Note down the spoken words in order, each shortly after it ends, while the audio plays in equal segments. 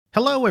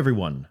Hello,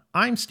 everyone.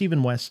 I'm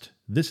Stephen West.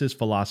 This is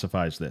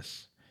Philosophize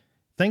This.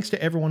 Thanks to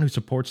everyone who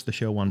supports the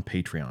show on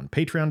Patreon.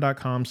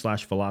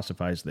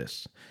 Patreon.com/philosophize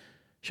this.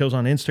 Shows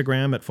on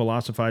Instagram at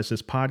Philosophize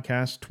This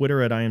Podcast,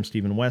 Twitter at I am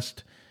Stephen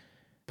West.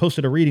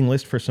 Posted a reading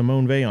list for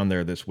Simone Weil on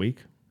there this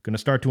week. Going to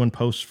start doing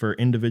posts for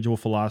individual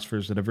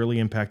philosophers that have really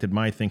impacted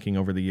my thinking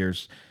over the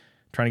years,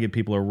 trying to give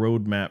people a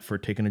roadmap for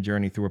taking a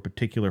journey through a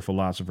particular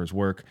philosopher's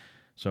work.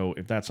 So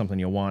if that's something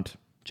you want,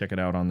 check it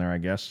out on there, I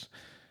guess.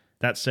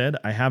 That said,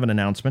 I have an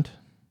announcement.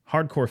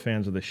 Hardcore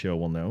fans of the show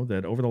will know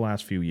that over the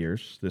last few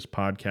years, this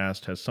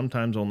podcast has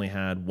sometimes only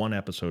had one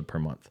episode per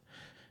month.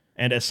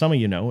 And as some of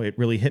you know, it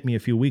really hit me a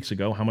few weeks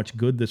ago how much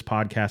good this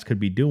podcast could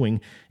be doing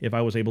if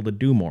I was able to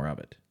do more of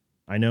it.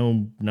 I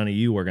know none of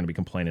you are going to be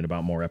complaining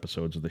about more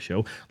episodes of the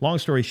show. Long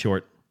story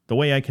short, the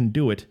way I can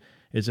do it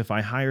is if I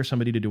hire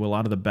somebody to do a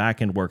lot of the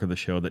back-end work of the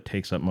show that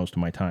takes up most of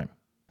my time.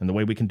 And the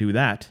way we can do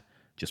that,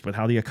 just with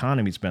how the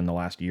economy's been the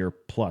last year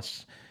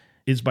plus,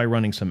 is by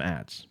running some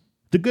ads.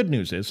 The good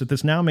news is that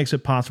this now makes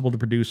it possible to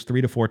produce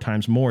 3 to 4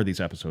 times more of these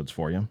episodes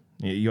for you.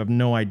 You have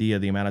no idea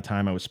the amount of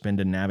time I was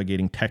spending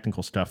navigating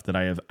technical stuff that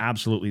I have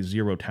absolutely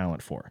zero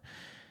talent for.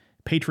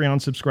 Patreon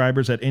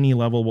subscribers at any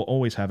level will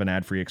always have an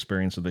ad-free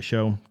experience of the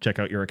show. Check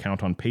out your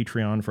account on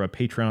Patreon for a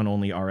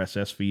Patreon-only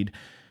RSS feed.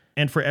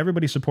 And for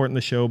everybody supporting the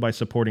show by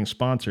supporting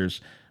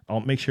sponsors, I'll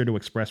make sure to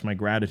express my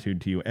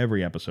gratitude to you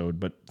every episode,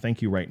 but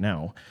thank you right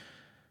now.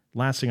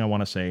 Last thing I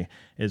want to say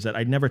is that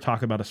I'd never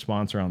talk about a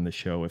sponsor on this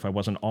show if I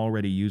wasn't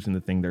already using the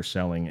thing they're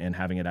selling and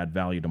having it add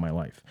value to my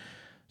life.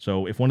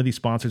 So if one of these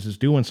sponsors is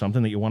doing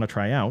something that you want to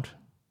try out,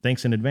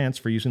 thanks in advance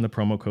for using the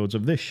promo codes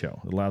of this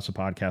show. It allows the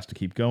podcast to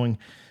keep going.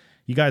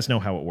 You guys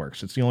know how it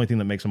works. It's the only thing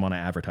that makes them want to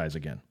advertise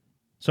again.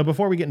 So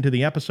before we get into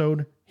the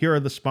episode, here are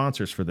the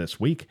sponsors for this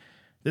week.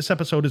 This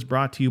episode is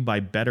brought to you by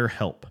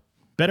BetterHelp.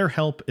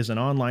 BetterHelp is an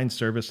online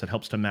service that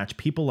helps to match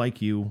people like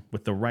you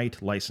with the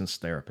right licensed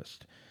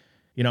therapist.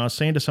 You know, I was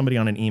saying to somebody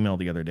on an email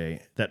the other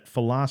day that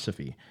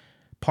philosophy,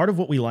 part of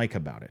what we like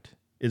about it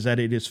is that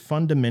it is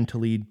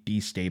fundamentally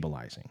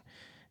destabilizing.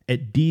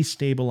 It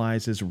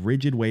destabilizes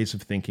rigid ways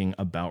of thinking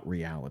about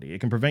reality.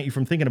 It can prevent you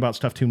from thinking about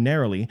stuff too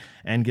narrowly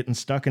and getting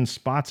stuck in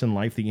spots in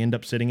life that you end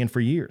up sitting in for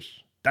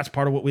years. That's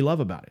part of what we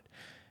love about it.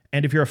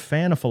 And if you're a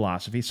fan of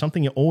philosophy,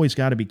 something you always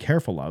got to be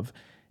careful of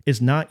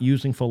is not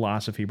using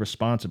philosophy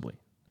responsibly.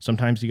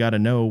 Sometimes you got to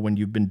know when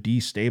you've been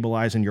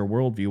destabilizing your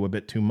worldview a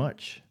bit too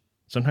much.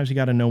 Sometimes you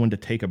got to know when to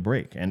take a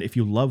break. And if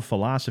you love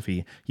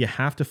philosophy, you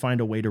have to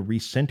find a way to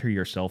recenter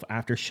yourself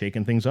after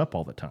shaking things up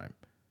all the time.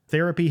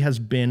 Therapy has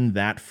been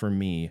that for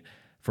me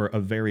for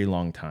a very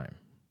long time.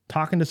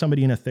 Talking to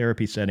somebody in a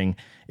therapy setting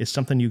is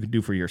something you can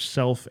do for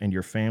yourself and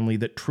your family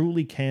that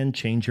truly can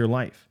change your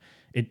life.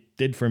 It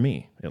did for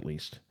me, at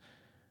least.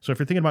 So if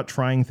you're thinking about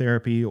trying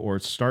therapy or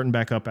starting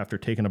back up after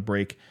taking a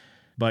break,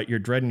 but you're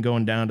dreading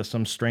going down to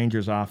some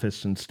stranger's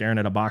office and staring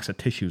at a box of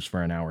tissues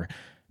for an hour,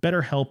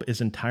 BetterHelp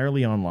is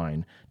entirely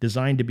online,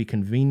 designed to be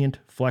convenient,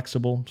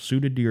 flexible,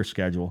 suited to your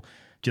schedule.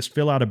 Just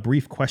fill out a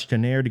brief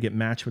questionnaire to get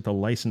matched with a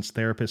licensed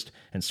therapist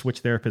and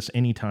switch therapists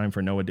anytime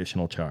for no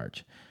additional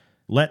charge.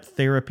 Let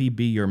therapy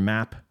be your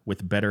map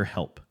with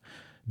BetterHelp.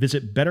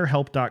 Visit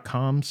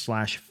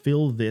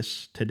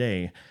betterhelp.com/fillthis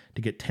today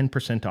to get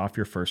 10% off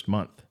your first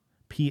month.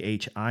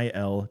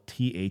 PHILTHIS.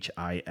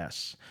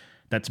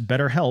 That's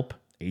BetterHelp,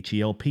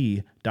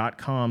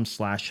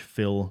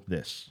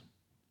 HELP.com/fillthis.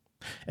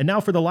 And now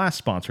for the last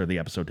sponsor of the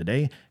episode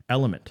today,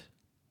 Element.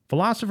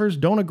 Philosophers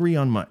don't agree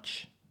on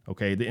much,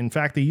 okay? In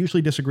fact, they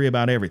usually disagree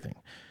about everything.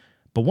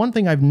 But one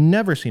thing I've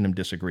never seen them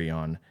disagree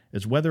on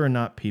is whether or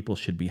not people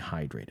should be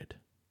hydrated.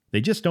 They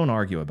just don't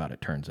argue about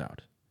it, turns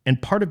out.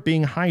 And part of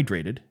being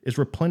hydrated is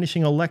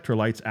replenishing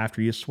electrolytes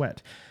after you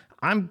sweat.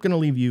 I'm going to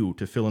leave you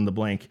to fill in the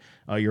blank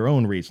your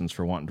own reasons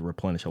for wanting to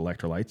replenish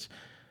electrolytes.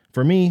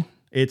 For me,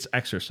 it's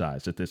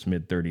exercise at this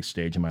mid-30s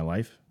stage in my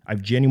life.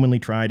 I've genuinely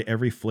tried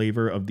every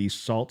flavor of these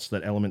salts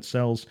that Element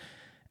sells,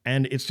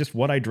 and it's just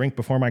what I drink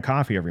before my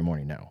coffee every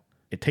morning now.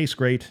 It tastes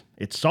great.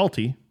 It's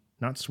salty,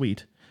 not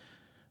sweet,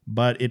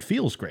 but it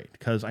feels great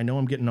because I know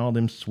I'm getting all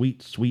them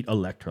sweet, sweet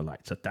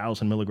electrolytes.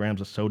 1,000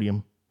 milligrams of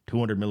sodium,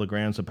 200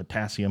 milligrams of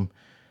potassium,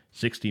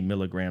 60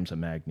 milligrams of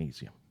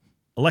magnesium.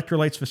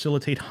 Electrolytes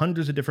facilitate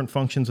hundreds of different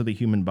functions of the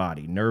human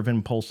body: nerve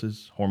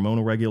impulses,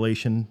 hormonal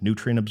regulation,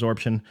 nutrient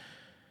absorption.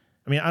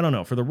 I mean, I don't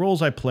know. For the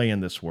roles I play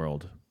in this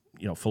world,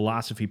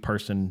 philosophy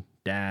person,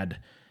 dad,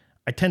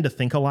 I tend to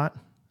think a lot,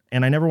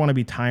 and I never want to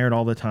be tired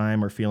all the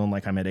time or feeling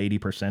like I'm at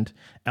 80%.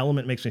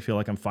 Element makes me feel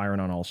like I'm firing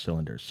on all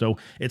cylinders. So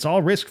it's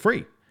all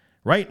risk-free.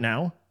 Right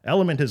now,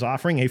 Element is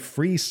offering a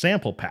free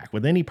sample pack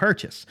with any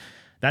purchase.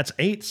 That's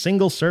 8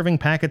 single-serving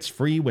packets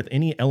free with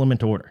any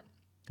Element order.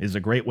 It is a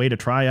great way to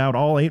try out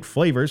all 8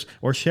 flavors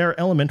or share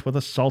Element with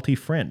a salty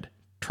friend.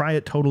 Try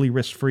it totally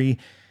risk-free.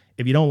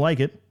 If you don't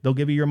like it, they'll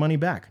give you your money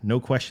back. No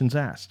questions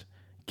asked.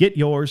 Get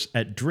yours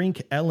at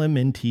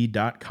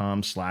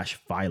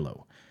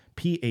drinklmnt.com/philo.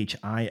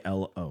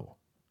 PHILO.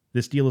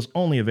 This deal is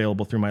only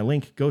available through my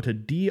link. Go to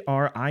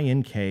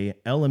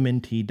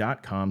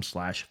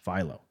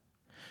drinklmnt.com/philo.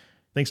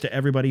 Thanks to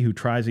everybody who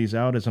tries these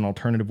out as an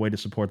alternative way to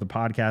support the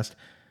podcast.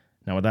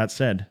 Now, with that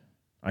said,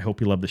 I hope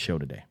you love the show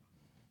today.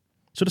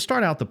 So to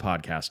start out the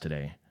podcast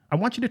today, I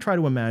want you to try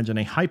to imagine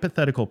a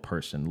hypothetical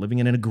person living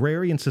in an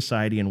agrarian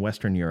society in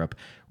Western Europe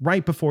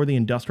right before the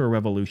Industrial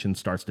Revolution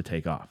starts to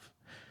take off.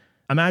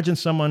 Imagine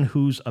someone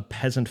who's a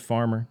peasant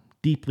farmer,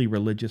 deeply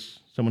religious,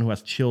 someone who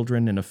has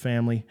children and a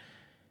family.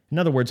 In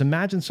other words,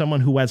 imagine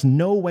someone who has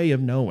no way of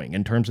knowing,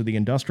 in terms of the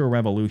Industrial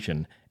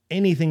Revolution,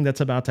 anything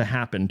that's about to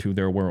happen to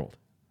their world.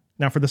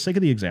 Now, for the sake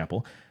of the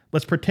example,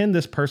 let's pretend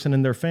this person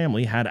and their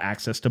family had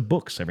access to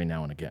books every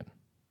now and again.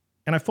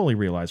 And I fully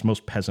realize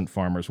most peasant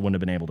farmers wouldn't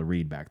have been able to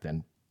read back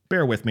then.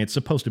 Bear with me, it's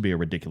supposed to be a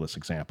ridiculous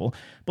example,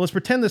 but let's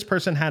pretend this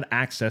person had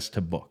access to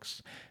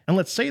books. And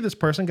let's say this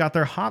person got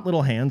their hot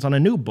little hands on a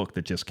new book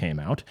that just came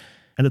out,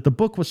 and that the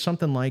book was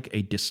something like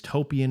a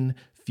dystopian,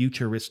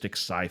 futuristic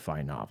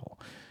sci-fi novel.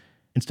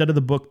 Instead of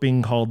the book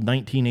being called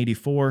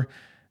 1984,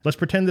 let's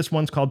pretend this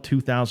one's called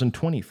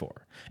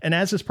 2024. And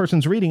as this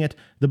person's reading it,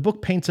 the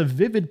book paints a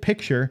vivid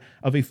picture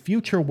of a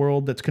future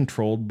world that's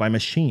controlled by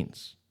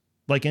machines.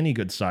 Like any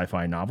good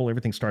sci-fi novel,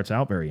 everything starts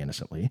out very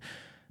innocently.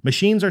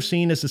 Machines are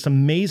seen as this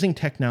amazing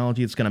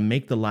technology that's going to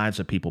make the lives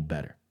of people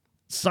better.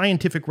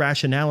 Scientific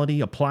rationality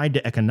applied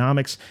to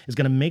economics is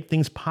going to make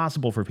things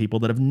possible for people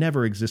that have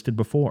never existed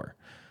before.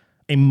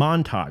 A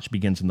montage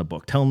begins in the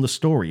book, telling the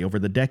story over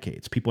the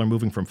decades. People are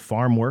moving from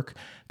farm work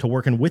to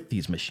working with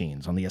these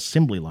machines on the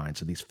assembly lines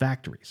of these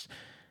factories.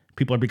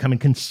 People are becoming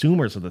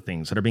consumers of the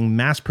things that are being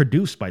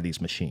mass-produced by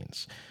these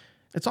machines.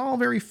 It's all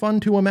very fun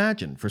to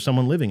imagine for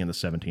someone living in the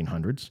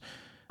 1700s.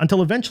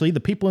 Until eventually, the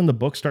people in the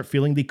book start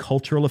feeling the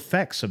cultural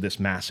effects of this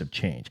massive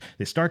change.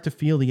 They start to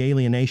feel the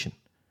alienation.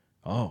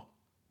 Oh,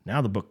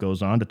 now the book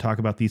goes on to talk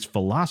about these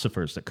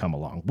philosophers that come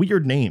along.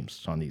 Weird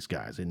names on these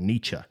guys, in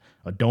Nietzsche,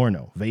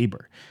 Adorno,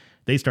 Weber.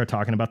 They start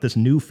talking about this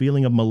new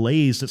feeling of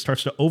malaise that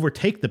starts to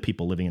overtake the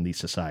people living in these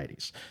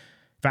societies.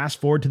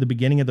 Fast forward to the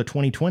beginning of the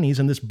 2020s,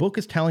 and this book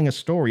is telling a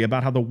story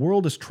about how the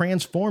world is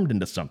transformed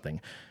into something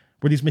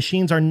where these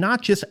machines are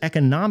not just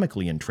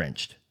economically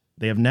entrenched.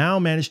 They have now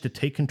managed to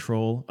take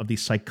control of the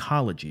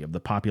psychology of the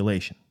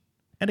population.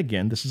 And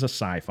again, this is a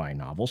sci-fi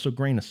novel, so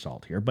grain of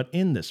salt here, but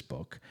in this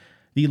book,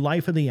 the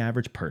life of the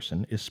average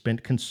person is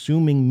spent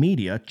consuming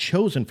media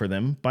chosen for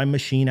them by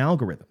machine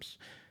algorithms.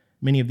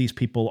 Many of these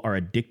people are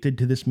addicted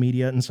to this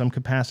media in some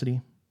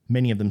capacity.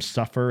 Many of them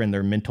suffer in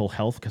their mental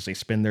health because they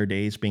spend their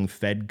days being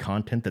fed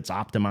content that's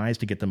optimized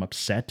to get them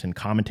upset and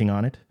commenting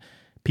on it.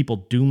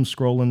 People doom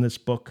scroll in this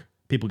book.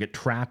 People get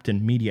trapped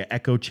in media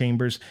echo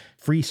chambers.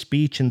 Free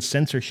speech and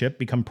censorship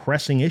become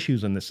pressing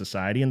issues in this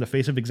society in the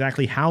face of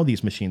exactly how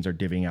these machines are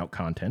divvying out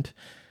content.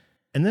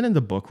 And then in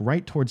the book,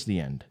 right towards the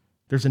end,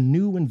 there's a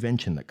new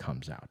invention that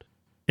comes out.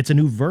 It's a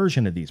new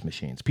version of these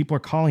machines. People are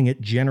calling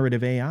it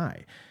generative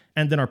AI.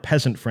 And then our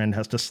peasant friend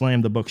has to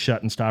slam the book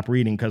shut and stop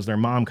reading because their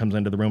mom comes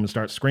into the room and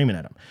starts screaming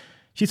at him.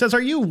 She says,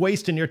 "Are you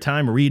wasting your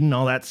time reading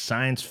all that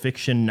science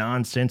fiction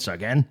nonsense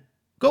again?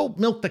 Go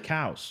milk the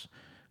cows.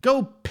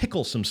 Go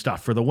pickle some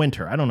stuff for the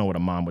winter." I don't know what a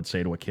mom would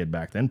say to a kid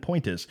back then.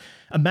 Point is,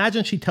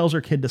 imagine she tells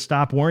her kid to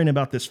stop worrying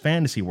about this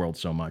fantasy world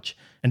so much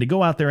and to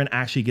go out there and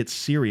actually get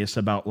serious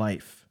about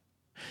life.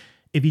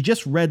 If you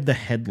just read the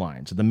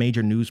headlines of the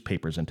major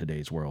newspapers in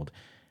today's world,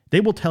 they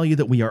will tell you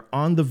that we are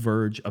on the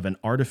verge of an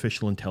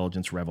artificial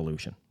intelligence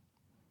revolution.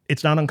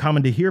 It's not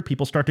uncommon to hear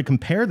people start to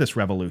compare this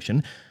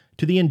revolution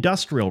to the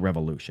Industrial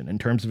Revolution in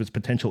terms of its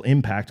potential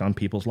impact on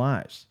people's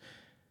lives.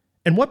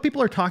 And what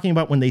people are talking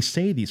about when they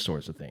say these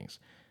sorts of things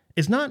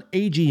is not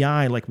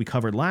AGI like we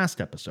covered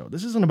last episode.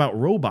 This isn't about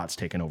robots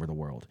taking over the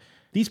world.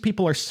 These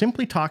people are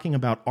simply talking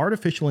about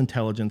artificial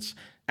intelligence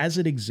as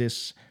it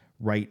exists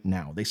right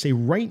now. They say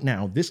right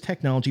now, this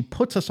technology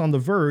puts us on the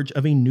verge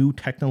of a new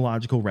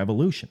technological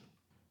revolution.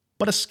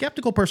 But a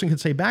skeptical person could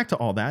say back to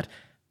all that,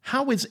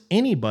 how is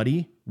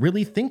anybody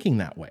really thinking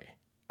that way?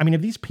 I mean,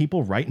 have these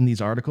people writing these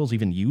articles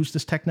even used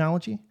this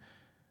technology?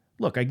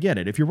 Look, I get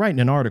it. If you're writing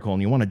an article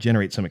and you want to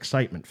generate some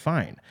excitement,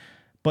 fine.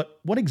 But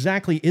what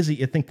exactly is it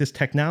you think this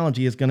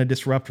technology is going to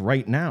disrupt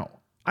right now?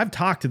 I've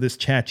talked to this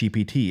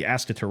ChatGPT,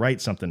 asked it to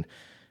write something.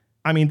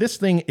 I mean, this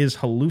thing is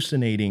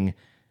hallucinating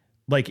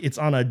like it's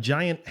on a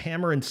giant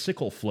hammer and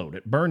sickle float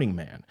at Burning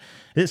Man.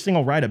 This thing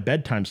will write a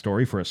bedtime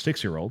story for a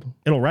 6-year-old.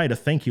 It'll write a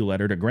thank you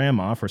letter to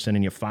grandma for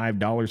sending you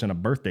 $5 and a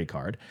birthday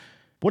card.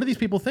 What do these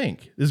people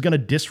think? This is going to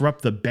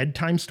disrupt the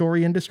bedtime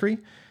story industry?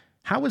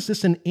 How is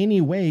this in any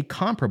way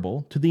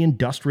comparable to the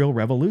Industrial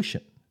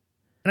Revolution?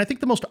 And I think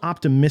the most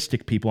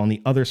optimistic people on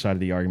the other side of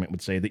the argument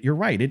would say that you're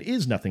right, it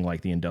is nothing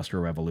like the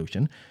Industrial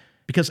Revolution,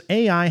 because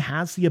AI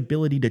has the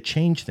ability to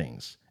change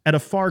things at a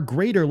far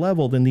greater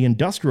level than the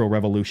Industrial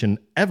Revolution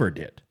ever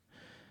did.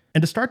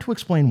 And to start to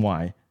explain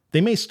why, they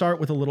may start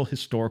with a little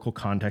historical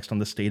context on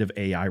the state of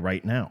AI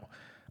right now,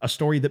 a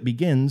story that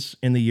begins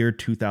in the year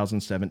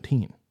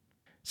 2017.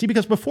 See,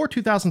 because before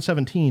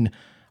 2017,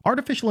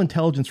 artificial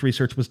intelligence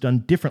research was done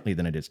differently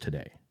than it is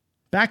today.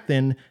 Back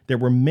then, there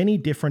were many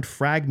different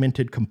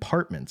fragmented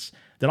compartments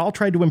that all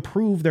tried to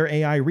improve their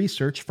AI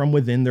research from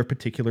within their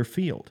particular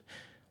field.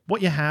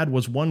 What you had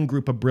was one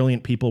group of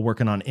brilliant people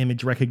working on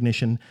image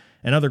recognition,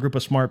 another group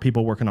of smart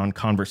people working on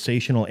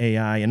conversational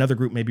AI, another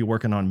group maybe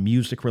working on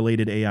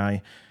music-related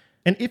AI.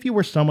 And if you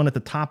were someone at the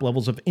top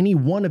levels of any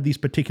one of these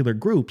particular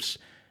groups,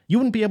 you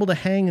wouldn't be able to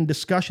hang in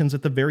discussions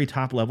at the very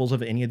top levels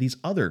of any of these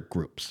other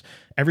groups.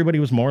 Everybody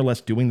was more or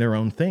less doing their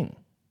own thing.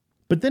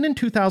 But then in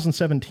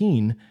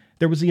 2017,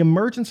 there was the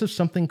emergence of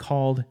something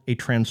called a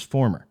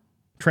transformer.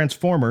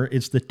 Transformer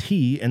is the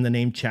T in the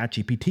name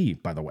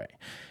ChatGPT, by the way.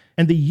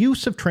 And the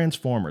use of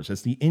transformers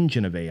as the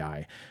engine of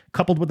AI,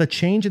 coupled with a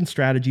change in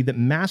strategy that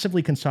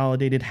massively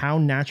consolidated how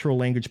natural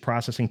language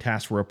processing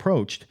tasks were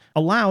approached,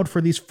 allowed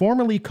for these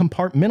formerly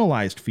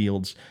compartmentalized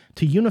fields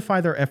to unify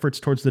their efforts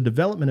towards the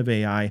development of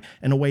AI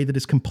in a way that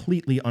is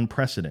completely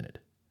unprecedented.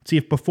 See,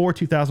 if before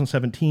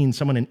 2017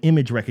 someone in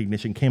image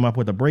recognition came up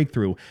with a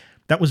breakthrough,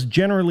 that was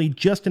generally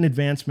just an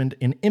advancement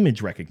in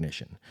image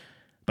recognition.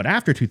 But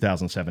after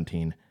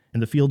 2017, in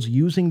the fields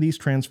using these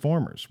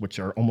transformers, which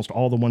are almost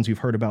all the ones you've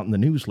heard about in the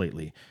news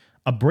lately,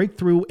 a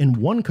breakthrough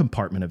in one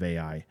compartment of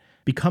AI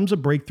becomes a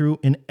breakthrough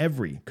in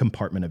every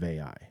compartment of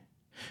AI.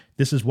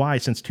 This is why,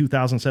 since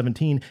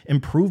 2017,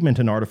 improvement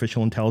in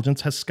artificial intelligence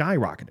has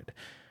skyrocketed.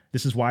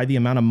 This is why the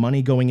amount of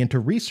money going into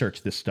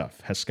research this stuff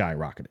has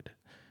skyrocketed.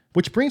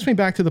 Which brings me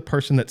back to the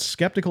person that's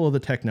skeptical of the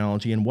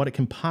technology and what it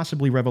can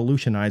possibly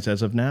revolutionize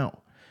as of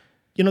now.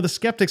 You know, the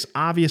skeptic's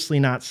obviously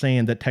not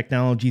saying that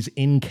technology's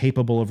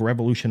incapable of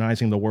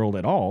revolutionizing the world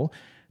at all.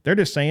 They're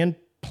just saying,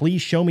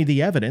 please show me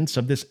the evidence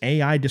of this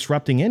AI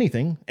disrupting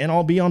anything, and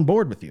I'll be on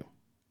board with you.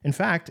 In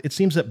fact, it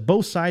seems that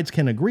both sides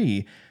can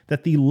agree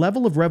that the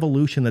level of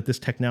revolution that this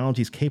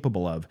technology is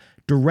capable of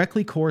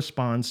directly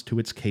corresponds to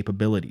its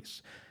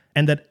capabilities.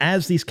 And that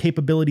as these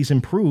capabilities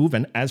improve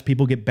and as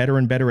people get better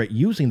and better at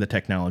using the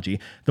technology,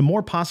 the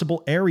more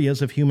possible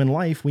areas of human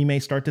life we may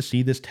start to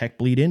see this tech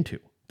bleed into.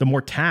 The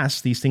more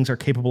tasks these things are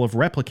capable of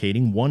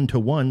replicating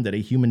one-to-one that a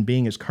human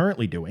being is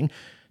currently doing,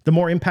 the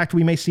more impact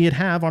we may see it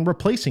have on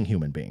replacing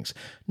human beings.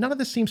 None of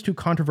this seems too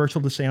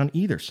controversial to say on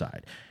either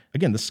side.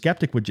 Again, the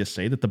skeptic would just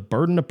say that the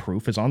burden of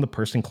proof is on the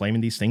person claiming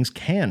these things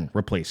can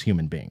replace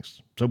human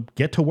beings. So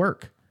get to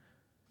work.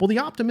 Well, the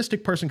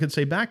optimistic person could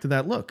say back to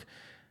that, look,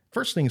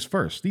 first things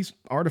first, these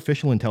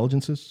artificial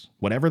intelligences,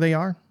 whatever they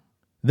are,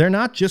 they're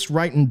not just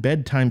writing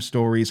bedtime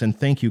stories and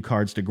thank you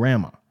cards to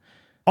grandma.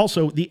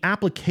 Also, the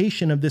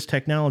application of this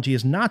technology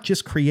is not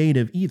just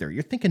creative either.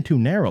 You're thinking too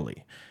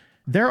narrowly.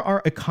 There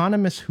are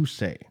economists who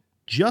say,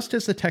 just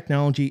as the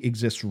technology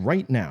exists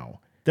right now,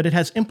 that it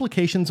has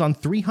implications on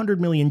 300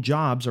 million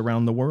jobs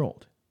around the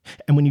world.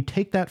 And when you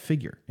take that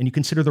figure and you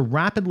consider the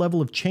rapid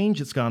level of change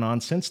that's gone on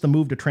since the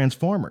move to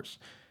transformers,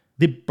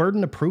 the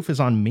burden of proof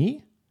is on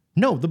me?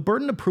 No, the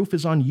burden of proof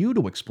is on you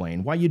to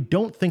explain why you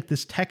don't think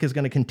this tech is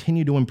going to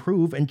continue to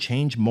improve and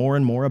change more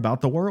and more about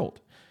the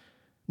world.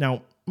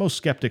 Now, most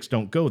skeptics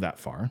don't go that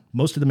far.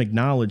 Most of them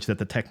acknowledge that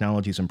the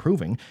technology is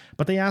improving,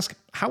 but they ask,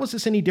 how is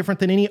this any different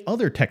than any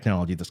other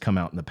technology that's come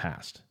out in the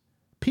past?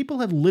 People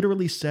have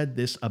literally said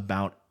this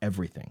about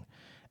everything.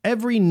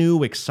 Every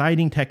new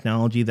exciting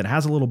technology that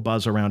has a little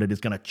buzz around it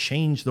is going to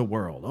change the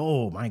world.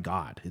 Oh my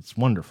God, it's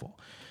wonderful.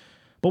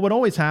 But what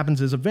always happens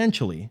is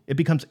eventually it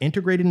becomes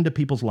integrated into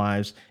people's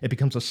lives, it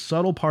becomes a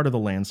subtle part of the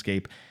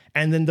landscape,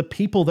 and then the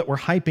people that were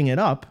hyping it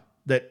up,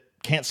 that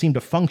can't seem to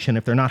function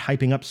if they're not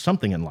hyping up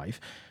something in life,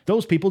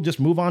 those people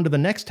just move on to the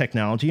next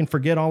technology and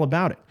forget all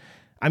about it.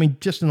 I mean,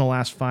 just in the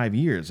last 5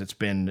 years, it's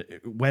been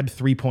Web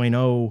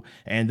 3.0,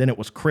 and then it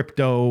was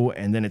crypto,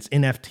 and then it's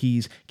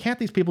NFTs. Can't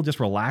these people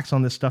just relax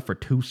on this stuff for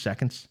 2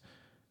 seconds?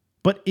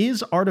 But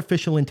is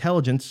artificial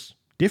intelligence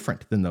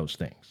different than those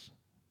things?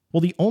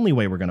 Well, the only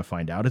way we're going to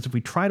find out is if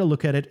we try to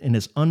look at it in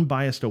as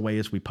unbiased a way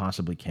as we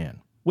possibly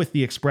can, with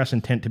the express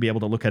intent to be able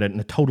to look at it in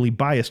a totally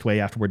biased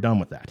way after we're done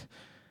with that.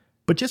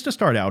 But just to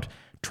start out,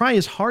 try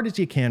as hard as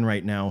you can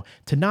right now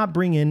to not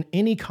bring in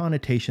any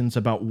connotations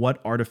about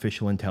what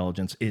artificial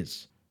intelligence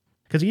is.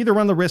 Because you either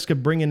run the risk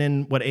of bringing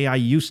in what AI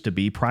used to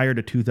be prior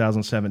to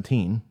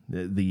 2017,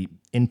 the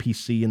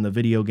NPC in the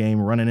video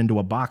game running into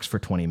a box for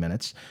 20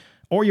 minutes,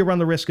 or you run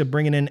the risk of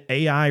bringing in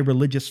AI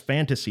religious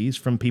fantasies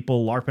from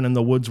people LARPing in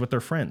the woods with their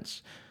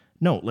friends.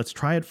 No, let's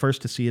try at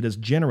first to see it as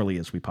generally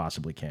as we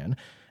possibly can,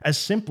 as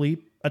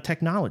simply a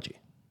technology.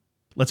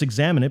 Let's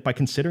examine it by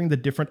considering the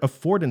different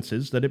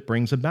affordances that it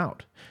brings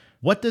about.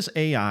 What does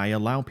AI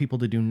allow people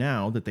to do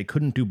now that they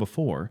couldn't do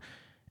before?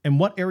 And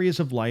what areas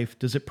of life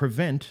does it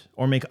prevent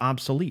or make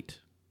obsolete?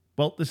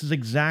 Well, this is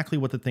exactly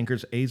what the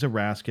thinkers Asa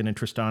Raskin and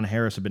Tristan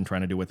Harris have been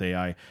trying to do with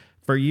AI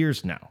for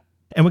years now.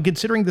 And when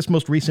considering this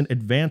most recent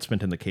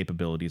advancement in the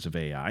capabilities of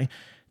AI,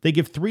 they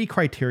give 3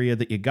 criteria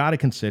that you got to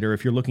consider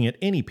if you're looking at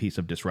any piece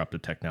of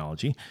disruptive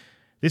technology.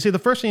 They say the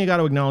first thing you got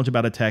to acknowledge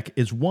about a tech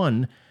is,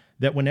 1,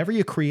 that whenever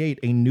you create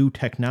a new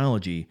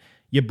technology,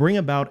 you bring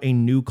about a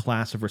new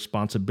class of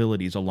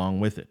responsibilities along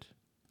with it.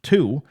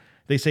 2,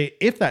 they say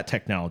if that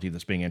technology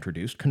that's being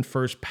introduced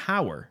confers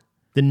power,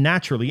 then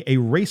naturally a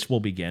race will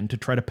begin to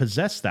try to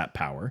possess that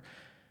power.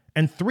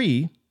 And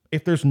 3,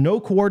 if there's no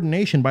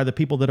coordination by the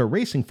people that are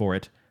racing for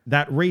it,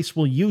 that race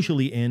will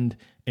usually end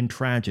in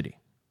tragedy.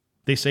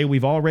 They say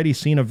we've already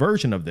seen a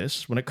version of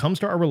this when it comes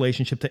to our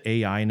relationship to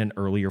AI in an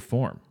earlier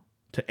form.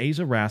 To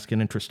Asa Raskin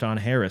and Tristan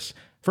Harris,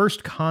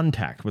 first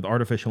contact with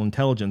artificial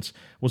intelligence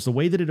was the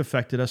way that it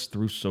affected us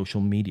through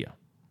social media.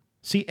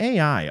 See,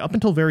 AI, up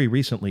until very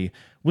recently,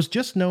 was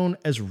just known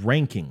as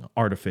ranking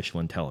artificial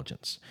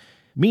intelligence,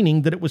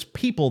 meaning that it was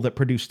people that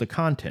produced the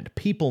content.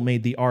 People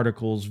made the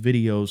articles,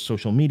 videos,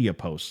 social media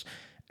posts,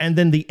 and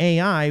then the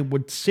AI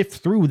would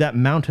sift through that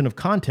mountain of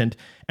content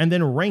and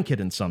then rank it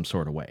in some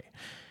sort of way.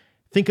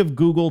 Think of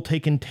Google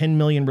taking 10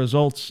 million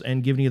results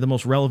and giving you the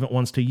most relevant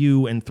ones to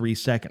you in 3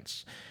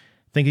 seconds.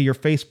 Think of your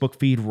Facebook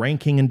feed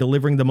ranking and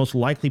delivering the most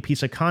likely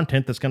piece of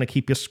content that's going to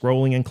keep you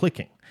scrolling and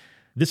clicking.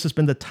 This has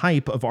been the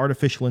type of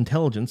artificial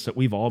intelligence that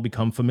we've all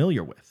become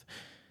familiar with.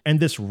 And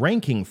this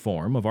ranking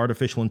form of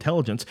artificial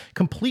intelligence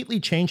completely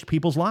changed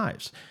people's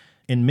lives.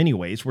 In many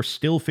ways, we're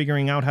still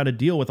figuring out how to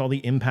deal with all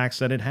the impacts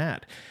that it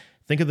had.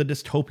 Think of the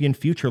dystopian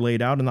future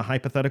laid out in the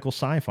hypothetical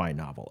sci-fi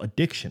novel: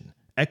 addiction,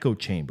 echo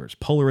chambers,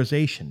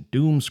 polarization,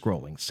 doom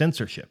scrolling,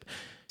 censorship.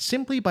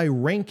 Simply by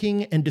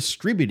ranking and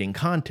distributing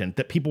content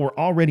that people were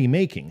already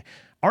making,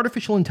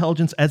 artificial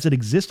intelligence as it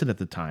existed at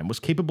the time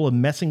was capable of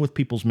messing with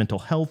people's mental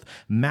health,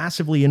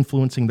 massively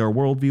influencing their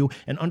worldview,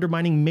 and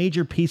undermining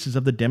major pieces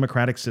of the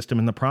democratic system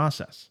in the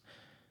process.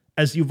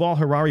 As Yuval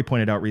Harari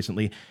pointed out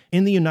recently,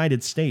 in the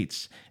United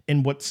States,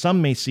 in what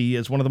some may see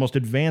as one of the most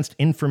advanced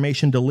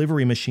information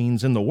delivery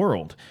machines in the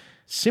world,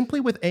 simply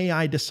with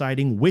AI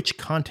deciding which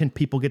content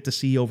people get to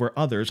see over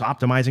others,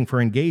 optimizing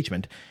for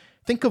engagement,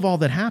 think of all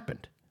that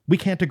happened. We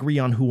can't agree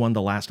on who won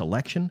the last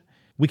election.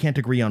 We can't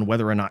agree on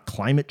whether or not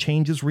climate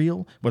change is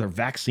real, whether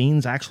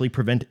vaccines actually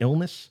prevent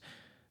illness.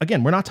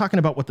 Again, we're not talking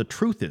about what the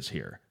truth is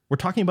here. We're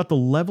talking about the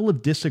level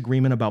of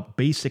disagreement about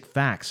basic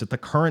facts that the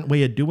current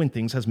way of doing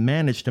things has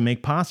managed to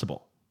make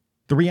possible.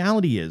 The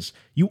reality is,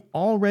 you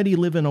already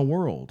live in a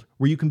world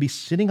where you can be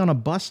sitting on a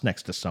bus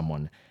next to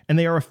someone, and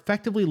they are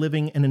effectively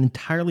living in an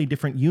entirely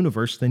different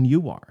universe than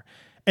you are.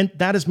 And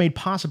that is made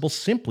possible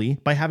simply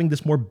by having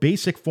this more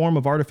basic form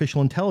of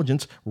artificial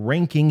intelligence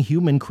ranking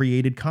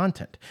human-created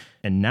content.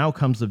 And now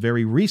comes the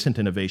very recent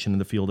innovation in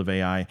the field of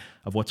AI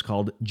of what's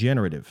called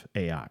generative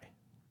AI.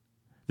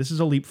 This is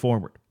a leap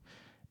forward.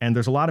 And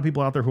there's a lot of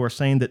people out there who are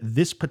saying that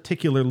this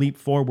particular leap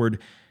forward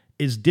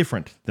is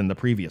different than the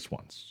previous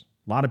ones.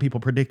 A lot of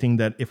people predicting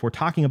that if we're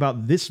talking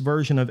about this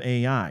version of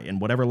AI and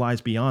whatever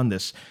lies beyond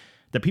this,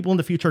 that people in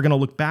the future are going to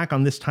look back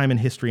on this time in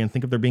history and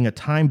think of there being a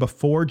time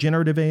before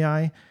generative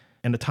AI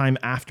and a time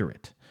after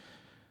it.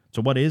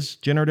 So what is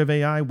generative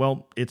AI?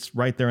 Well, it's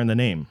right there in the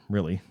name,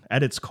 really.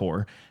 At its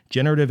core,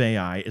 generative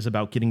AI is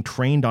about getting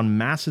trained on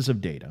masses of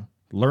data,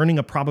 learning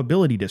a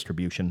probability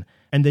distribution,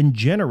 and then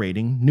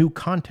generating new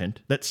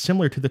content that's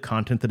similar to the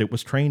content that it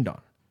was trained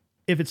on.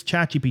 If it's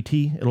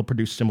ChatGPT, it'll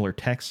produce similar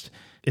text.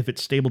 If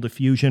it's Stable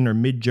Diffusion or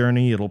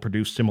Midjourney, it'll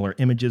produce similar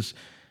images.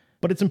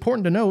 But it's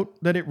important to note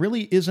that it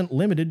really isn't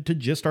limited to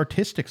just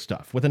artistic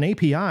stuff. With an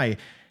API,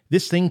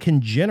 this thing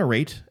can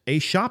generate a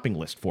shopping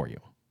list for you.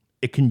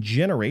 It can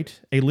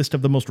generate a list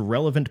of the most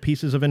relevant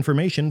pieces of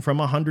information from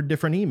 100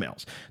 different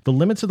emails. The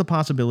limits of the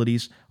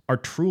possibilities are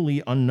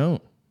truly unknown.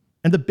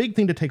 And the big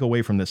thing to take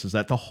away from this is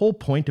that the whole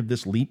point of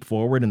this leap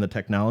forward in the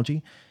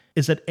technology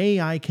is that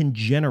AI can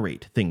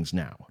generate things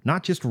now,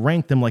 not just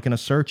rank them like in a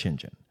search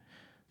engine.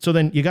 So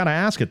then you got to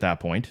ask at that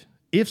point,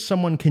 if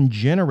someone can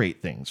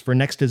generate things for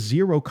next to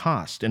zero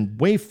cost and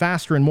way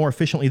faster and more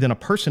efficiently than a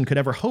person could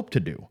ever hope to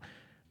do,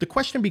 the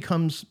question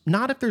becomes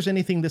not if there's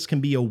anything this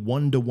can be a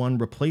one-to-one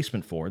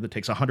replacement for that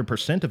takes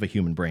 100% of a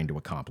human brain to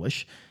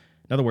accomplish.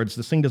 In other words,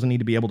 this thing doesn't need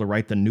to be able to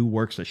write the new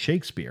works of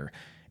Shakespeare.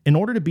 In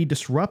order to be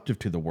disruptive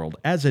to the world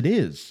as it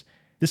is,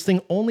 this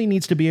thing only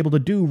needs to be able to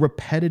do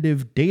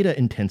repetitive,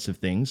 data-intensive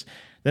things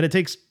that it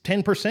takes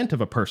 10% of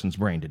a person's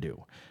brain to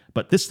do.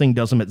 But this thing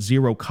does them at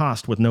zero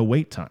cost with no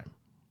wait time.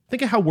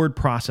 Think of how word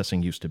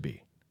processing used to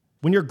be.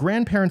 When your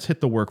grandparents hit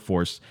the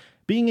workforce,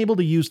 being able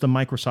to use the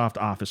Microsoft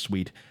Office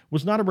suite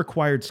was not a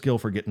required skill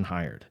for getting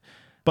hired.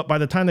 But by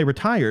the time they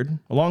retired,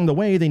 along the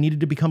way, they needed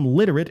to become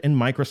literate in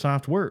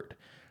Microsoft Word.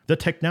 The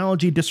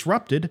technology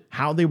disrupted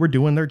how they were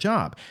doing their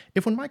job.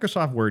 If when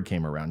Microsoft Word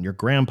came around, your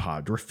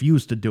grandpa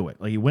refused to do it,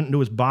 like he went into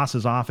his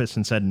boss's office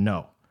and said,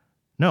 no,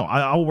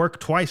 I'll work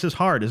twice as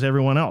hard as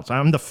everyone else.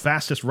 I'm the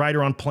fastest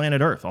writer on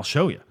planet Earth. I'll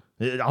show you.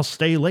 I'll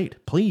stay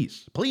late.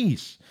 Please.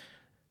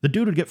 The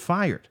dude would get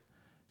fired.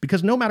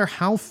 Because no matter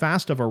how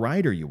fast of a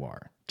writer you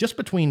are, just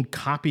between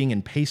copying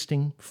and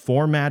pasting,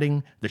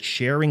 formatting, the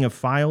sharing of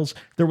files,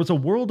 there was a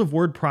world of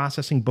word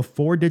processing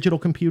before digital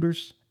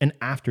computers and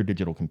after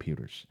digital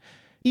computers.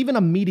 Even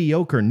a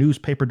mediocre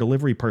newspaper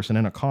delivery person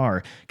in a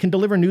car can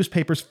deliver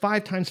newspapers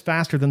 5 times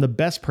faster than the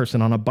best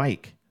person on a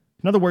bike.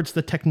 In other words,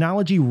 the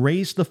technology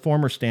raised the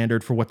former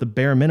standard for what the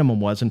bare minimum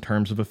was in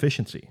terms of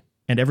efficiency,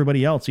 and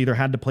everybody else either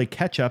had to play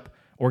catch-up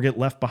or get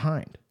left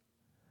behind.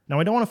 Now,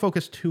 I don't want to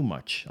focus too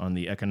much on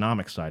the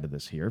economic side of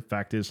this here.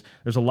 Fact is,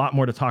 there's a lot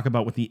more to talk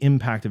about with the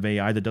impact of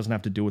AI that doesn't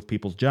have to do with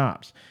people's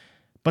jobs.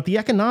 But the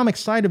economic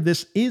side of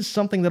this is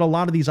something that a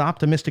lot of these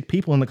optimistic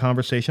people in the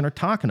conversation are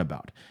talking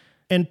about.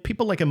 And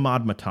people like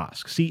Ahmad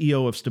Matask,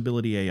 CEO of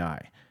Stability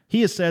AI, He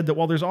has said that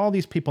while there's all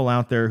these people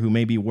out there who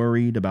may be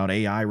worried about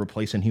AI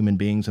replacing human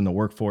beings in the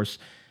workforce,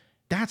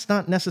 that's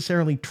not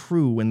necessarily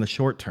true in the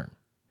short term.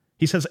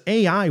 He says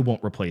AI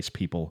won't replace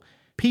people.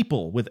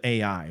 People with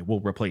AI will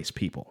replace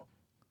people.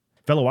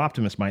 Fellow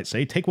optimists might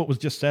say, take what was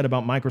just said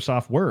about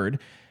Microsoft Word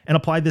and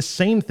apply this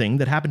same thing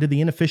that happened to the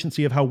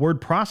inefficiency of how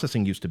word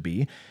processing used to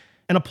be,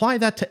 and apply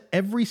that to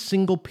every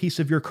single piece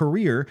of your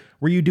career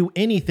where you do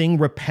anything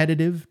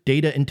repetitive,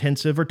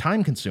 data-intensive, or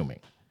time-consuming.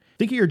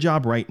 Think of your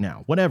job right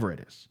now, whatever it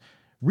is.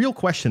 Real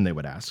question they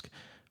would ask,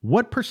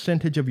 what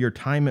percentage of your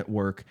time at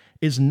work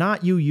is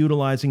not you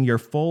utilizing your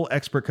full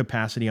expert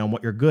capacity on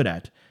what you're good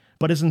at,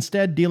 but is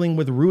instead dealing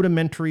with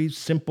rudimentary,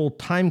 simple,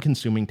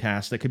 time-consuming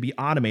tasks that could be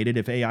automated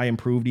if AI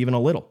improved even a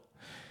little?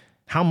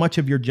 How much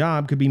of your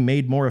job could be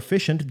made more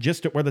efficient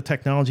just at where the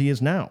technology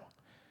is now?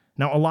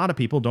 Now, a lot of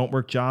people don't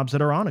work jobs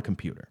that are on a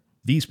computer.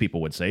 These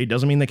people would say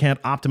doesn't mean they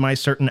can't optimize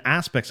certain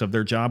aspects of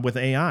their job with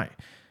AI.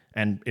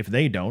 And if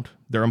they don't,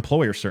 their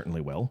employer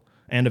certainly will.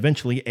 And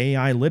eventually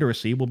AI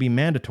literacy will be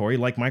mandatory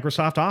like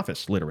Microsoft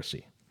Office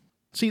literacy.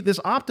 See, this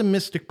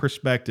optimistic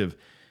perspective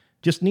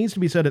just needs to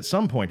be said at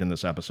some point in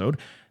this episode.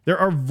 There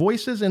are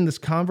voices in this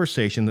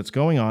conversation that's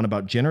going on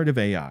about generative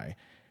AI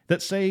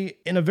that say,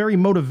 in a very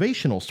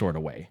motivational sort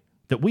of way,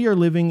 that we are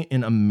living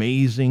in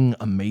amazing,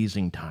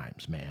 amazing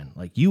times, man.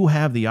 Like, you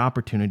have the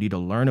opportunity to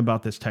learn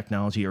about this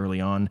technology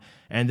early on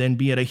and then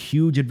be at a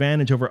huge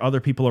advantage over other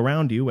people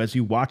around you as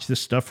you watch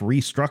this stuff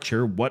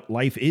restructure what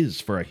life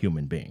is for a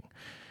human being.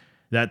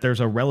 That there's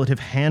a relative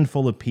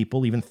handful of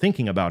people even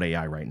thinking about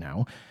AI right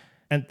now.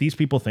 And these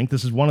people think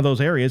this is one of those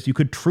areas you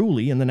could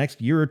truly, in the next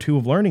year or two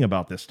of learning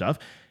about this stuff,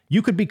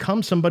 you could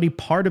become somebody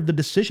part of the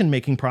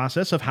decision-making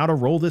process of how to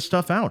roll this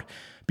stuff out,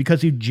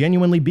 because you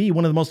genuinely be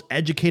one of the most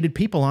educated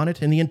people on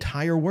it in the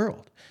entire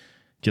world.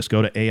 Just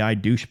go to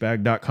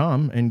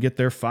AIdouchebag.com and get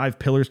their 5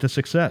 pillars to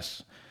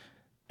success.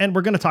 And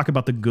we're going to talk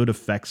about the good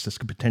effects this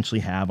could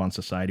potentially have on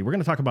society. We're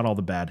going to talk about all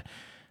the bad.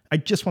 I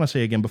just want to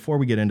say again, before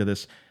we get into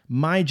this,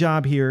 my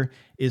job here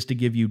is to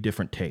give you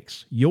different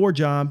takes. Your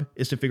job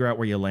is to figure out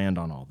where you land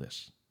on all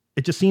this.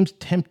 It just seems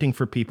tempting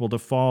for people to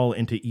fall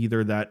into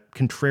either that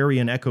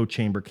contrarian echo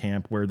chamber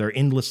camp where they're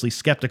endlessly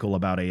skeptical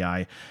about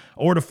AI,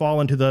 or to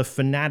fall into the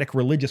fanatic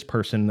religious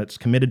person that's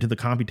committed to the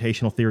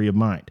computational theory of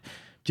mind.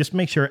 Just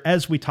make sure,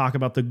 as we talk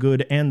about the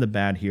good and the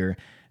bad here,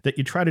 that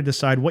you try to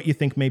decide what you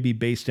think may be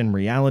based in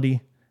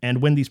reality,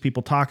 and when these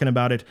people talking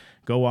about it,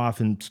 go off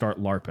and start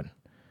LARPing.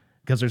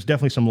 Because there's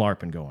definitely some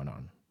LARPing going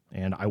on.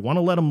 And I want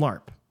to let them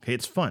LARP. Okay,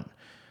 it's fun.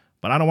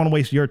 But I don't want to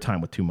waste your time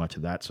with too much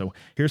of that. So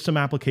here's some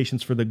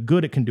applications for the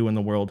good it can do in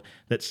the world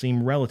that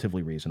seem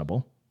relatively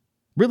reasonable.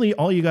 Really,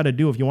 all you got to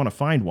do if you want to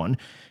find one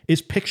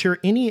is picture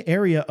any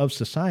area of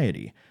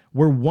society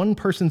where one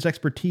person's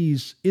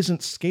expertise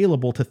isn't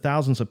scalable to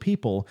thousands of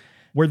people,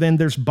 where then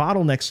there's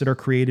bottlenecks that are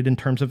created in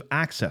terms of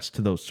access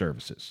to those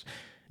services.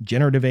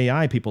 Generative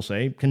AI, people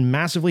say, can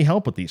massively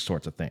help with these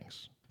sorts of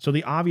things. So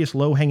the obvious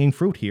low-hanging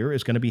fruit here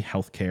is going to be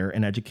healthcare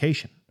and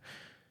education.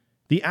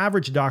 The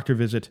average doctor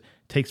visit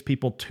takes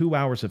people 2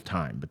 hours of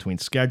time between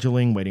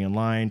scheduling, waiting in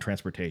line,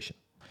 transportation.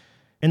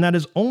 And that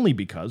is only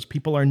because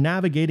people are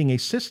navigating a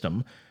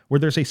system where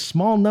there's a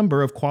small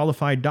number of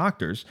qualified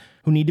doctors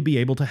who need to be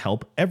able to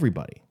help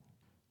everybody.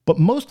 But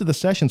most of the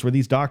sessions where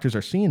these doctors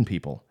are seeing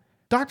people,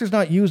 doctors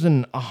not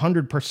using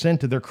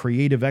 100% of their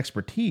creative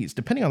expertise.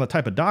 Depending on the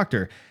type of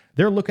doctor,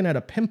 they're looking at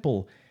a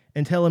pimple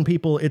and telling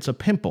people it's a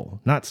pimple,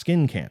 not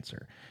skin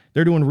cancer.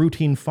 They're doing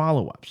routine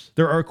follow-ups.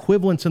 There are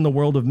equivalents in the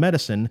world of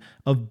medicine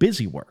of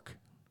busy work.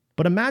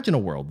 But imagine a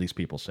world, these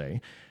people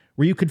say,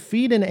 where you could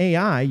feed an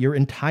AI your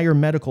entire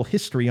medical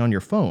history on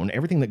your phone,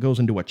 everything that goes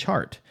into a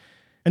chart.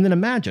 And then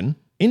imagine,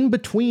 in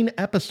between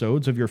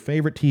episodes of your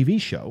favorite TV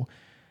show,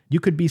 you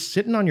could be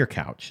sitting on your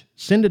couch,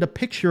 send it a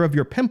picture of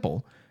your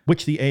pimple,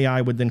 which the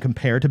AI would then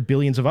compare to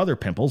billions of other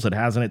pimples it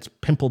has in its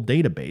pimple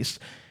database,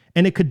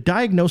 and it could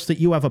diagnose that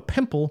you have a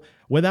pimple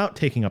without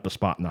taking up a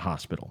spot in the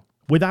hospital,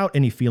 without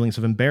any feelings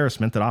of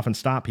embarrassment that often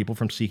stop people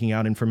from seeking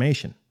out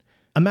information.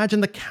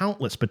 Imagine the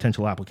countless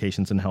potential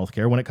applications in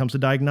healthcare when it comes to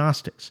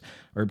diagnostics,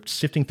 or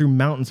sifting through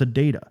mountains of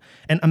data.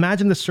 And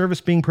imagine the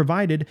service being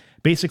provided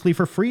basically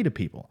for free to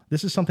people.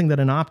 This is something that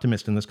an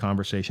optimist in this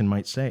conversation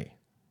might say.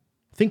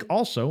 Think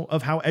also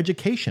of how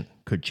education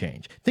could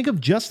change. Think of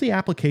just the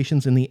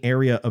applications in the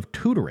area of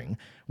tutoring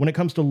when it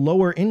comes to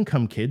lower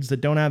income kids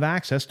that don't have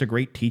access to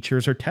great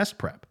teachers or test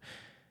prep.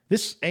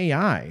 This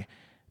AI,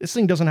 this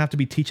thing doesn't have to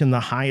be teaching the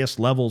highest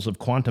levels of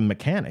quantum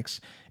mechanics.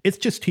 It's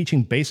just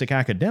teaching basic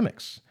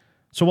academics.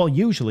 So while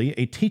usually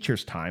a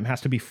teacher's time has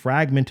to be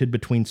fragmented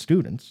between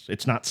students,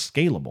 it's not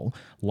scalable,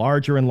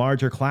 larger and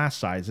larger class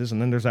sizes,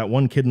 and then there's that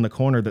one kid in the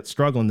corner that's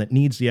struggling that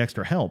needs the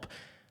extra help.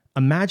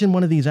 Imagine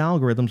one of these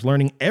algorithms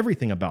learning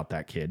everything about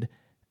that kid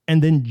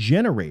and then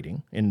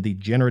generating, in the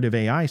generative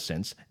AI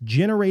sense,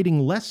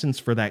 generating lessons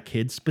for that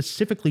kid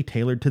specifically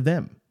tailored to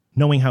them.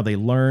 Knowing how they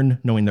learn,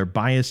 knowing their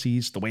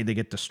biases, the way they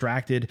get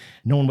distracted,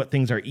 knowing what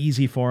things are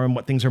easy for them,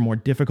 what things are more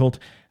difficult.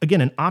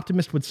 Again, an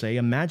optimist would say,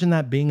 imagine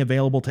that being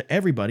available to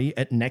everybody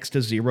at next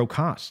to zero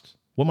cost.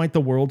 What might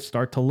the world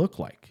start to look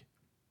like?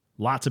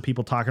 Lots of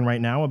people talking right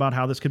now about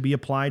how this could be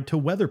applied to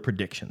weather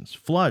predictions,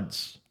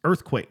 floods,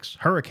 earthquakes,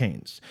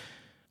 hurricanes.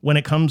 When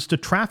it comes to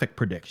traffic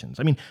predictions,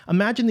 I mean,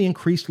 imagine the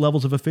increased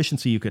levels of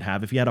efficiency you could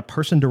have if you had a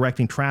person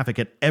directing traffic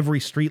at every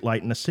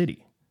streetlight in a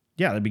city.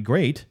 Yeah, that'd be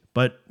great,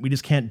 but we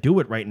just can't do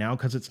it right now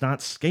because it's not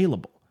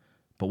scalable.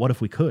 But what if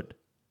we could?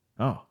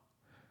 Oh,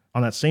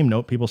 on that same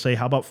note, people say,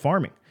 how about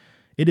farming?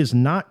 It is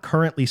not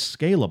currently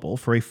scalable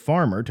for a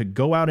farmer to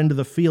go out into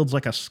the fields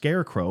like a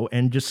scarecrow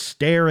and just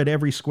stare at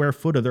every square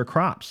foot of their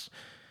crops.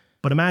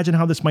 But imagine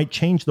how this might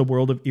change the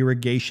world of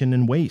irrigation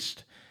and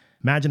waste.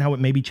 Imagine how it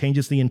maybe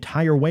changes the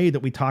entire way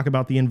that we talk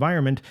about the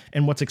environment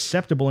and what's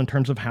acceptable in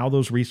terms of how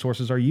those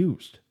resources are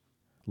used.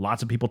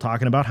 Lots of people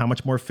talking about how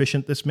much more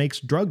efficient this makes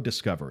drug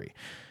discovery.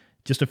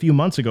 Just a few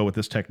months ago with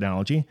this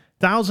technology,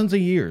 thousands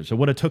of years of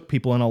what it took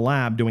people in a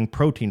lab doing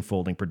protein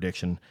folding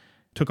prediction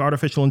took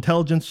artificial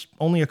intelligence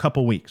only a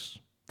couple weeks.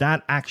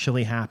 That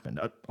actually happened.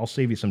 I'll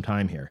save you some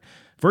time here.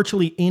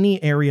 Virtually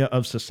any area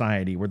of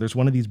society where there's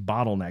one of these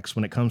bottlenecks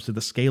when it comes to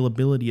the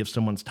scalability of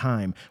someone's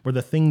time, where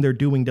the thing they're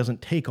doing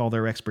doesn't take all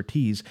their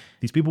expertise,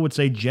 these people would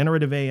say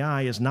generative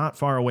AI is not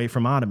far away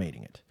from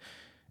automating it.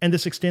 And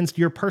this extends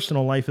to your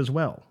personal life as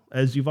well.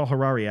 As Yuval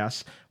Harari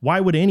asks, why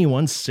would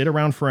anyone sit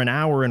around for an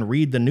hour and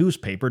read the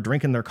newspaper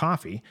drinking their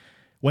coffee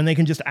when they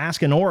can just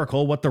ask an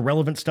oracle what the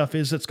relevant stuff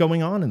is that's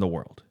going on in the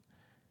world?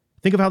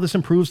 Think of how this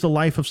improves the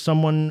life of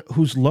someone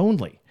who's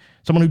lonely,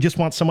 someone who just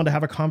wants someone to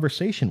have a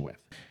conversation with.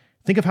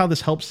 Think of how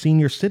this helps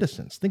senior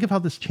citizens. Think of how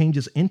this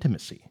changes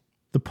intimacy.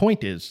 The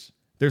point is,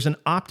 there's an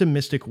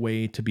optimistic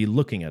way to be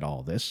looking at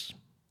all this,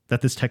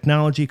 that this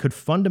technology could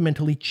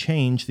fundamentally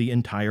change the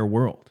entire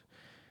world.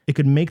 It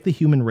could make the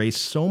human race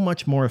so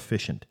much more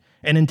efficient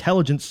and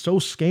intelligence so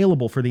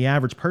scalable for the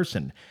average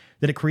person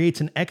that it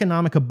creates an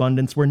economic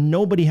abundance where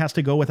nobody has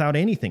to go without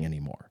anything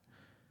anymore.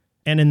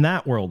 And in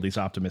that world, these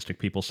optimistic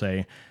people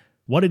say,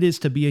 what it is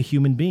to be a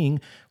human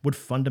being would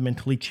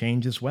fundamentally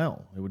change as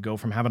well. It would go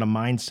from having a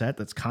mindset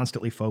that's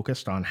constantly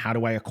focused on how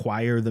do I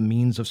acquire the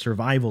means of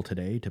survival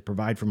today to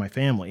provide for my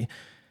family,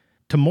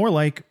 to more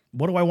like,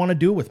 what do I want to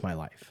do with my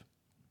life?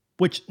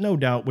 Which no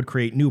doubt would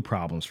create new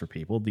problems for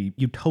people. The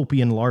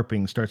utopian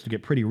LARPing starts to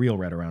get pretty real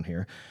right around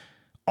here.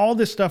 All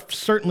this stuff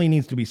certainly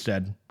needs to be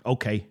said,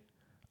 okay,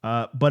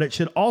 but it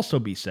should also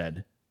be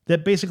said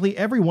that basically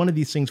every one of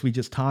these things we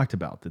just talked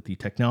about, that the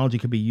technology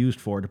could be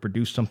used for to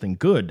produce something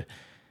good,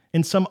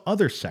 in some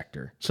other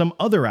sector, some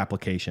other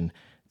application,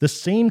 the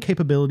same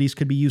capabilities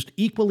could be used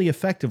equally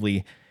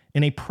effectively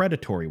in a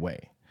predatory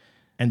way.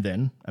 And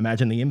then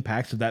imagine the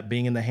impacts of that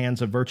being in the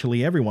hands of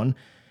virtually everyone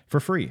for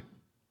free.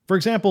 For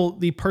example,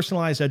 the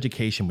personalized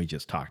education we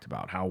just talked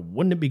about. How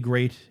wouldn't it be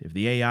great if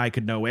the AI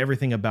could know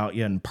everything about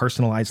you and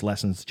personalize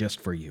lessons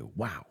just for you?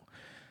 Wow.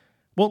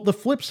 Well, the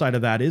flip side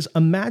of that is,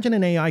 imagine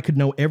an AI could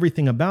know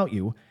everything about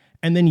you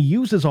and then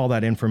uses all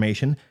that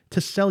information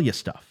to sell you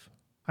stuff.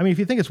 I mean, if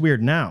you think it's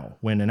weird now,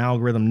 when an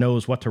algorithm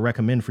knows what to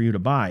recommend for you to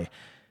buy,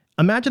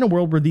 imagine a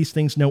world where these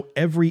things know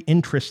every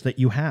interest that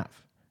you have,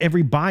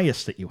 every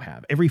bias that you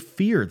have, every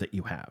fear that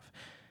you have.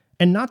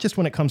 And not just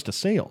when it comes to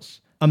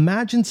sales.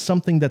 Imagine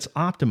something that's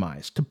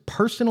optimized to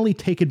personally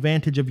take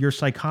advantage of your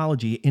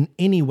psychology in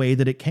any way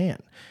that it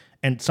can,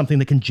 and something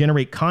that can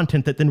generate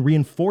content that then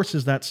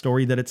reinforces that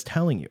story that it's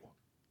telling you.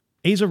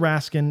 Asa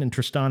Raskin and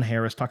Tristan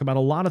Harris talk about a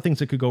lot of things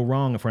that could go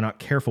wrong if we're not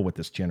careful with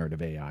this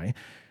generative AI.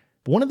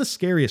 But one of the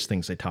scariest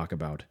things they talk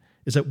about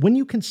is that when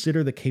you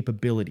consider the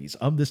capabilities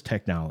of this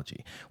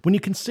technology, when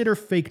you consider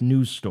fake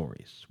news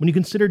stories, when you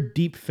consider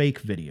deep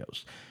fake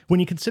videos,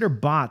 when you consider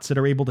bots that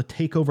are able to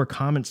take over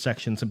comment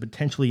sections and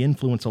potentially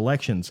influence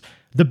elections,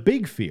 the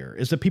big fear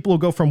is that people will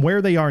go from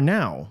where they are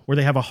now, where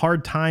they have a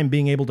hard time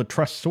being able to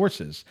trust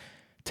sources,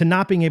 to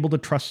not being able to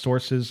trust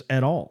sources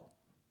at all.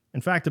 In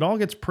fact, it all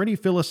gets pretty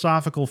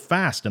philosophical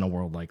fast in a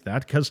world like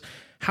that, because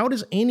how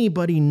does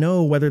anybody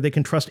know whether they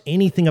can trust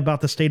anything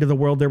about the state of the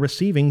world they're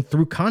receiving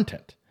through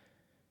content?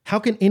 How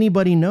can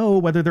anybody know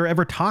whether they're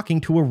ever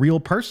talking to a real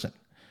person?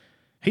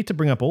 Hate to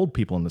bring up old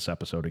people in this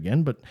episode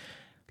again, but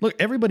look,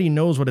 everybody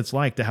knows what it's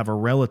like to have a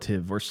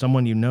relative or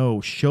someone you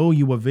know show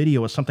you a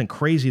video of something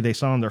crazy they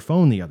saw on their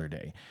phone the other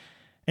day.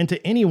 And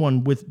to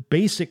anyone with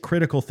basic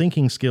critical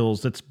thinking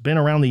skills that's been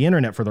around the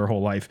internet for their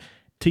whole life,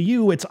 to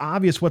you, it's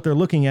obvious what they're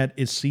looking at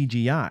is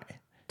CGI.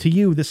 To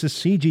you, this is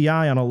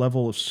CGI on a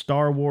level of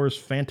Star Wars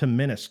Phantom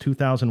Menace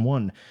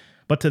 2001.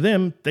 But to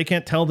them, they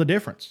can't tell the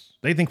difference.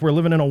 They think we're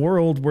living in a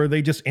world where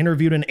they just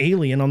interviewed an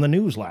alien on the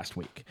news last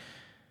week.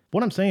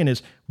 What I'm saying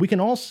is, we can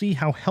all see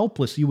how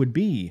helpless you would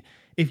be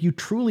if you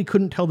truly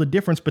couldn't tell the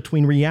difference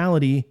between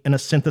reality and a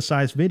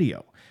synthesized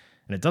video.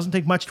 And it doesn't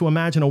take much to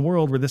imagine a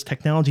world where this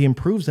technology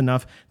improves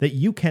enough that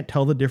you can't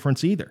tell the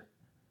difference either.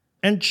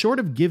 And short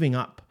of giving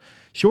up,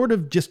 short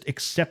of just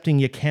accepting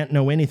you can't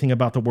know anything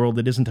about the world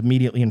that isn't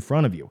immediately in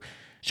front of you,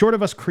 short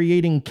of us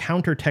creating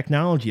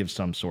counter-technology of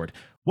some sort,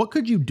 what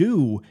could you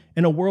do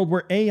in a world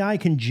where AI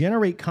can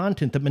generate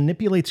content that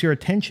manipulates your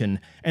attention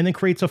and then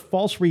creates a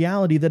false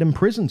reality that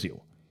imprisons you?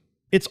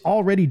 It's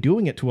already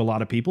doing it to a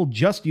lot of people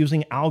just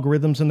using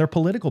algorithms and their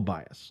political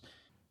bias.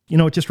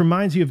 It just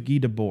reminds you of Guy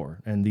Debord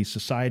and the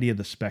Society of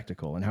the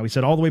Spectacle, and how he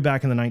said all the way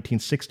back in the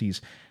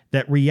 1960s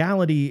that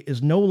reality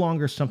is no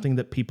longer something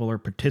that people are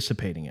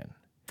participating in.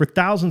 For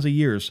thousands of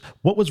years,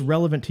 what was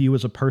relevant to you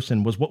as a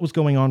person was what was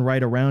going on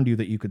right around you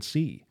that you could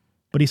see.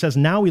 But he says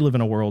now we live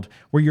in a world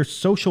where your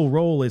social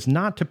role is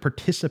not to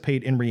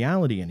participate in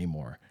reality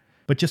anymore,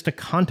 but just to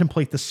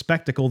contemplate the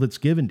spectacle that's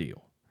given to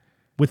you.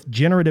 With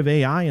generative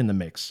AI in the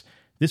mix,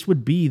 this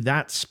would be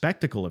that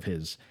spectacle of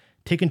his,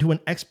 taken to an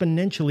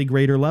exponentially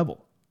greater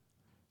level.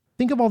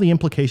 Think of all the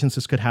implications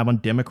this could have on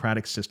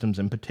democratic systems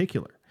in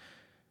particular.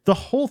 The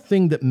whole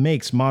thing that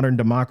makes modern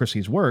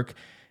democracies work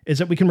is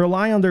that we can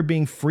rely on there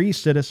being free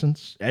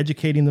citizens,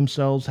 educating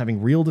themselves,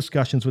 having real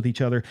discussions with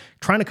each other,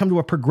 trying to come to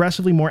a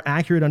progressively more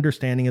accurate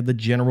understanding of the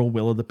general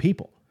will of the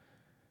people.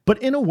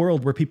 But in a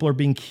world where people are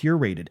being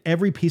curated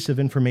every piece of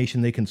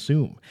information they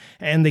consume,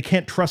 and they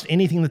can't trust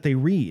anything that they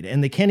read,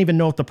 and they can't even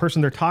know if the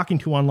person they're talking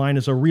to online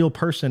is a real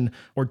person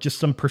or just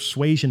some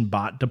persuasion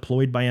bot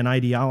deployed by an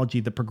ideology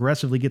that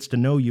progressively gets to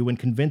know you and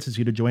convinces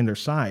you to join their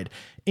side,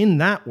 in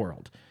that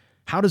world,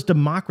 how does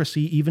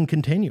democracy even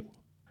continue?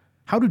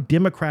 How do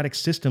democratic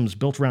systems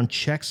built around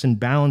checks and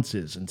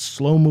balances and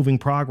slow-moving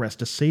progress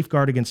to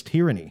safeguard against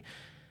tyranny,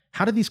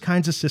 how do these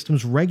kinds of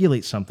systems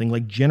regulate something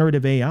like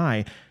generative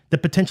AI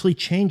that potentially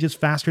changes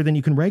faster than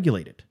you can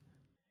regulate it?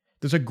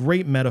 There's a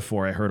great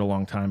metaphor I heard a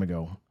long time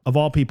ago, of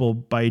all people,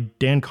 by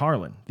Dan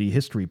Carlin, the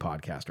history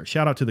podcaster.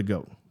 Shout out to the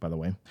GOAT, by the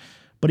way.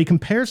 But he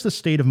compares the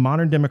state of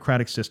modern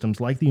democratic systems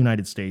like the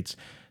United States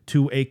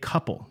to a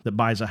couple that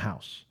buys a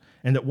house.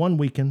 And that one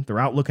weekend, they're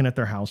out looking at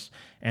their house,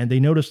 and they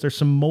notice there's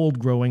some mold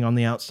growing on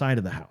the outside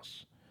of the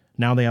house.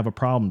 Now they have a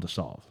problem to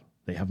solve.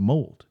 They have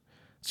mold.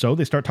 So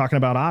they start talking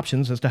about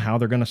options as to how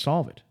they're going to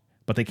solve it.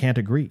 But they can't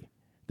agree.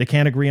 They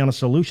can't agree on a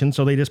solution,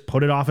 so they just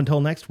put it off until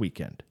next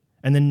weekend.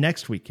 And then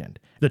next weekend.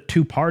 The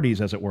two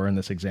parties, as it were in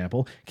this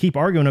example, keep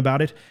arguing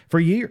about it for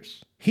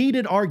years.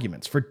 Heated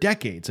arguments for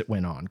decades it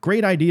went on.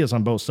 Great ideas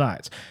on both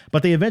sides.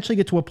 But they eventually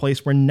get to a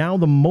place where now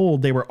the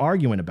mold they were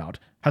arguing about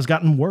has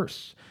gotten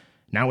worse.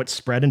 Now it's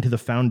spread into the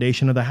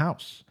foundation of the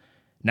house.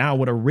 Now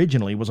what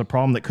originally was a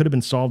problem that could have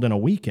been solved in a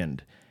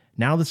weekend,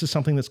 now this is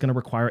something that's going to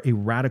require a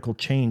radical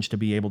change to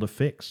be able to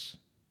fix.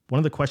 One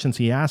of the questions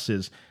he asks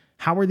is,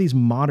 how are these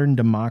modern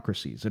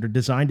democracies that are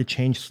designed to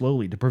change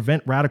slowly to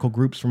prevent radical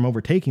groups from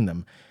overtaking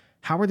them,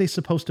 how are they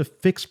supposed to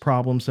fix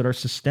problems that are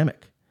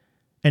systemic?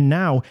 And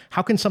now,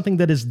 how can something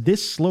that is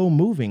this slow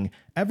moving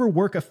ever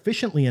work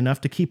efficiently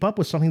enough to keep up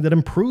with something that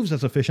improves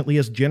as efficiently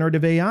as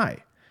generative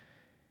AI?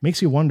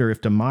 Makes you wonder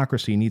if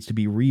democracy needs to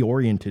be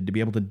reoriented to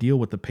be able to deal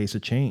with the pace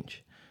of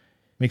change.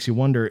 Makes you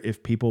wonder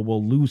if people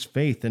will lose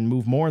faith and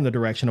move more in the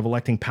direction of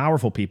electing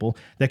powerful people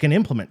that can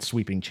implement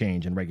sweeping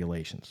change and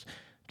regulations.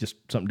 Just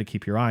something to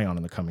keep your eye on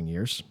in the coming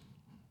years.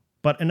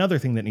 But another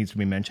thing that needs to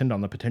be mentioned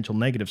on the potential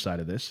negative side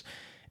of this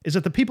is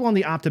that the people on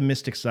the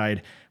optimistic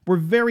side were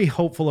very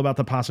hopeful about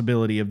the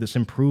possibility of this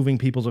improving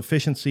people's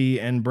efficiency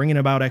and bringing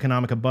about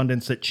economic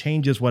abundance that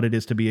changes what it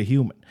is to be a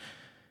human.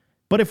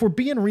 But if we're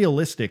being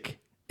realistic,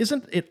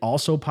 isn't it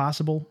also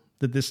possible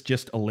that this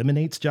just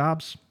eliminates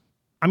jobs?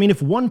 I mean,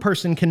 if one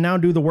person can now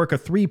do the work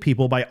of 3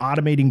 people by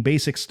automating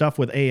basic stuff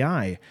with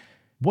AI,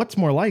 what's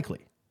more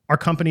likely? Are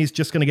companies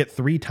just going to get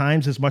 3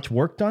 times as much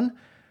work done?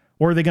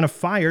 Or are they going to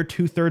fire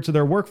 2/3 of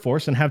their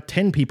workforce and have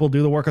 10 people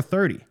do the work of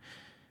 30?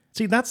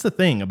 See, that's the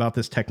thing about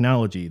this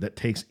technology that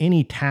takes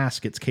any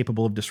task it's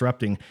capable of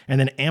disrupting and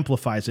then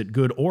amplifies it,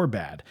 good or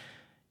bad.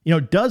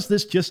 Does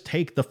this just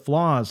take the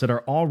flaws that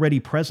are already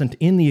present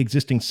in the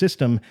existing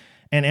system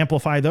and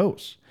amplify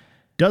those?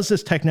 Does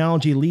this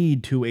technology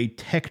lead to a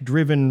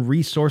tech-driven,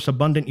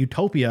 resource-abundant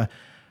utopia,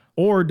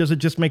 or does it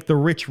just make the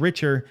rich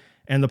richer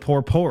and the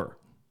poor poorer?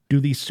 Do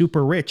the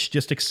super rich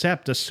just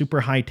accept a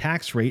super high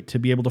tax rate to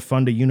be able to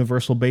fund a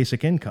universal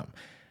basic income?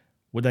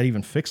 Would that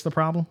even fix the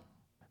problem?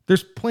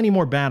 There's plenty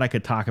more bad I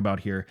could talk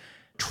about here.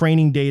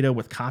 Training data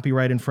with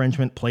copyright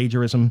infringement,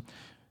 plagiarism.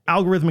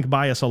 Algorithmic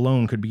bias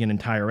alone could be an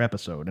entire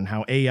episode, and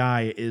how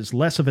AI is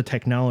less of a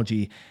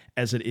technology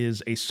as it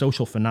is a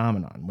social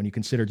phenomenon when you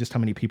consider just how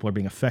many people are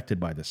being affected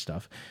by this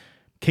stuff.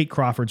 Kate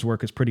Crawford's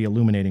work is pretty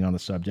illuminating on the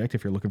subject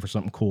if you're looking for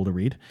something cool to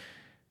read.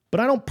 But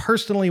I don't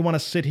personally want to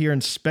sit here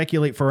and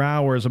speculate for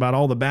hours about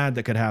all the bad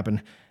that could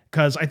happen,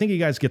 because I think you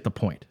guys get the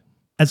point.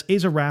 As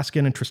Asa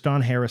Raskin and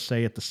Tristan Harris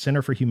say at the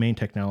Center for Humane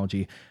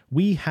Technology,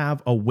 we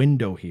have a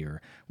window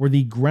here where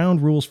the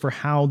ground rules for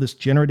how this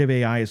generative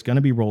AI is going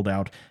to be rolled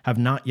out have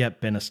not yet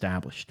been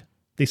established.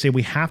 They say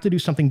we have to do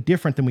something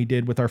different than we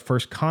did with our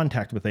first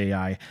contact with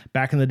AI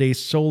back in the days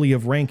solely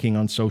of ranking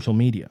on social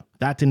media.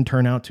 That didn't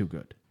turn out too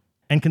good.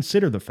 And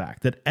consider the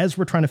fact that as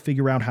we're trying to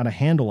figure out how to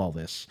handle all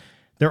this,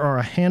 there are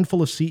a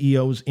handful of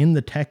CEOs in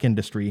the tech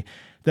industry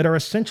that are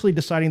essentially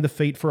deciding the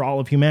fate for all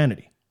of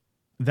humanity.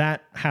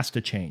 That has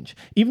to change.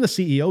 Even the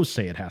CEOs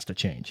say it has to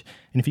change.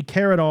 And if you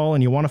care at all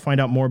and you want to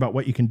find out more about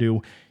what you can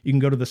do, you can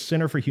go to the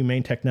Center for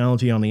Humane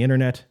Technology on the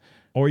internet,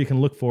 or you can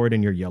look for it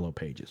in your yellow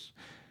pages.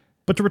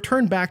 But to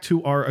return back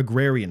to our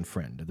agrarian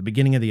friend at the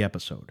beginning of the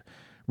episode,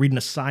 reading a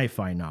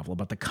sci-fi novel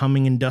about the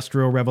coming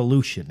industrial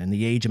revolution and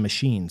the age of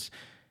machines,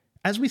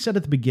 As we said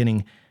at the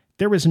beginning,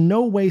 there is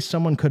no way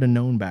someone could have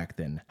known back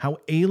then how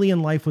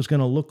alien life was going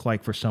to look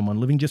like for someone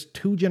living just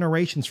 2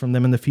 generations from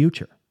them in the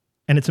future.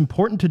 And it's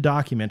important to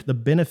document the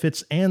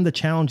benefits and the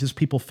challenges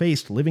people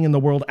faced living in the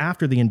world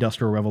after the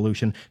Industrial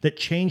Revolution that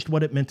changed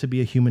what it meant to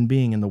be a human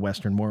being in the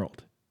Western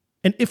world.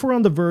 And if we're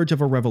on the verge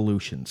of a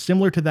revolution,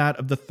 similar to that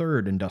of the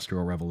Third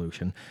Industrial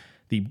Revolution,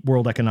 the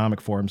World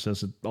Economic Forum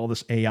says that all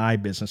this AI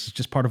business is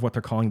just part of what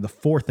they're calling the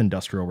Fourth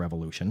Industrial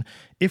Revolution.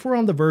 If we're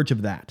on the verge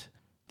of that,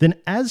 then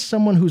as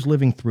someone who's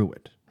living through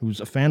it, who's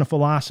a fan of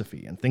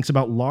philosophy and thinks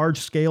about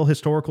large-scale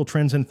historical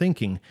trends in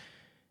thinking,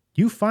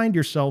 you find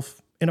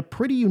yourself in a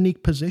pretty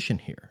unique position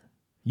here.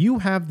 You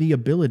have the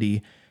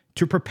ability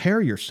to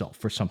prepare yourself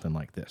for something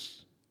like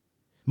this.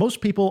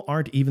 Most people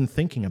aren't even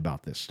thinking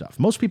about this stuff.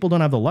 Most people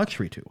don't have the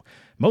luxury to.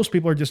 Most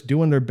people are just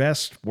doing their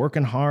best,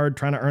 working hard,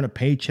 trying to earn a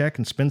paycheck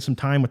and spend some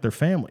time with their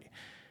family.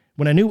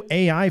 When a new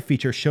AI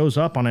feature shows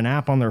up on an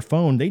app on their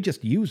phone, they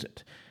just use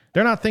it.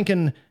 They're not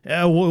thinking,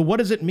 what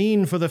does it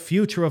mean for the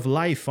future of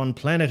life on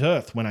planet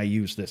Earth when I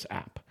use this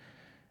app?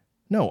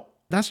 No,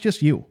 that's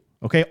just you.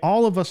 Okay,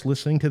 all of us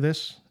listening to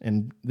this,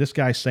 and this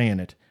guy saying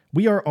it,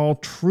 we are all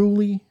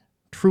truly,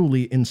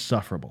 truly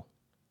insufferable.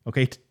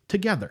 Okay,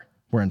 together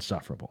we're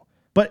insufferable.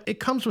 But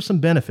it comes with some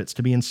benefits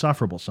to be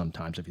insufferable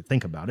sometimes if you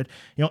think about it.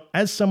 You know,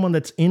 as someone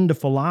that's into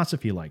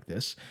philosophy like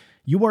this,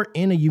 you are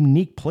in a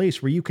unique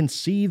place where you can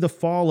see the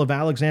fall of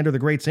Alexander the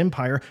Great's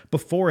empire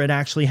before it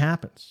actually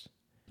happens.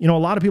 You know, a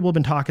lot of people have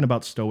been talking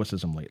about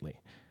Stoicism lately.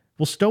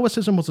 Well,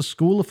 Stoicism was a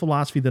school of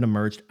philosophy that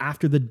emerged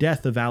after the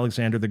death of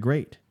Alexander the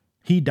Great.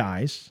 He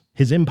dies,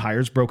 his empire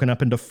is broken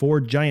up into 4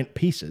 giant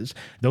pieces.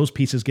 Those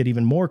pieces get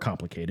even more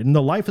complicated, and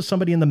the life of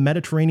somebody in the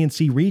Mediterranean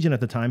Sea region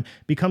at the time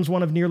becomes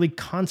one of nearly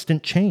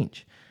constant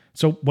change.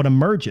 So what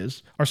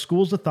emerges are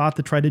schools of thought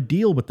that try to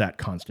deal with that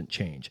constant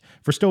change.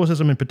 For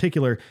Stoicism in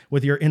particular,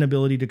 with your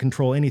inability to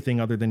control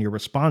anything other than your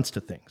response to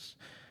things.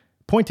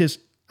 Point is,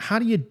 how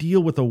do you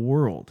deal with a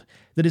world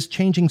that is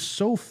changing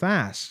so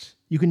fast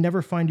you can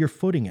never find your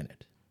footing in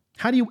it?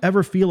 How do you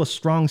ever feel a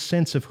strong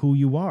sense of who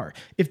you are?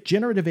 If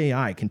generative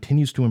AI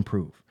continues to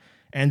improve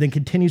and then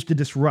continues to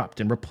disrupt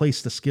and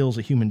replace the skills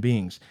of human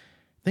beings,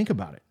 think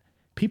about it.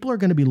 People are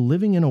going to be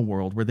living in a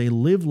world where they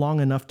live long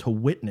enough to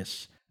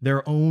witness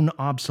their own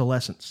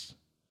obsolescence.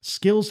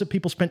 Skills that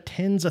people spent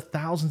tens of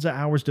thousands of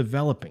hours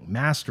developing,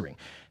 mastering,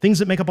 things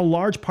that make up a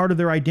large part of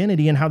their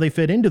identity and how they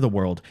fit into the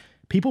world.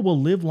 People will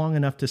live long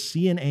enough to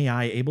see an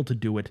AI able to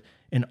do it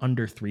in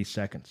under 3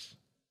 seconds.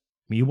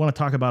 I mean, you want to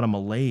talk about a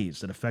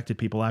malaise that affected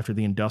people after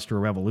the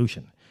Industrial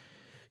Revolution.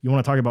 You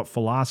want to talk about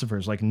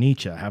philosophers like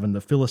Nietzsche having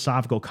the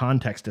philosophical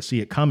context to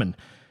see it coming.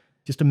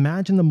 Just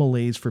imagine the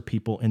malaise for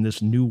people in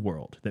this new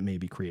world that may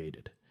be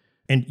created.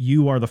 And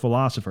you are the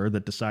philosopher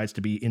that decides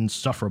to be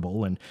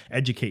insufferable and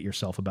educate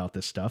yourself about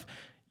this stuff.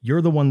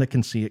 You're the one that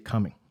can see it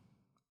coming.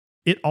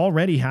 It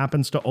already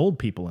happens to old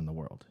people in the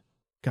world.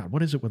 God,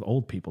 what is it with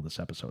old people this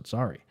episode?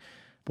 Sorry.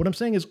 What I'm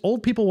saying is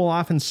old people will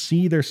often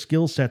see their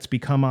skill sets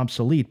become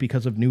obsolete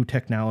because of new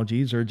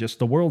technologies or just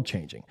the world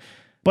changing.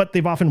 But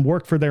they've often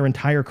worked for their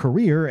entire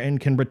career and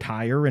can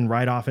retire and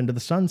ride off into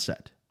the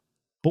sunset.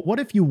 But what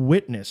if you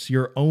witness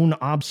your own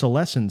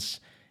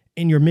obsolescence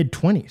in your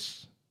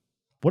mid-20s?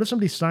 What if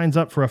somebody signs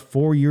up for a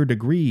 4-year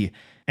degree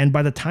and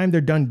by the time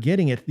they're done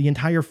getting it, the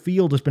entire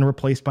field has been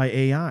replaced by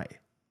AI?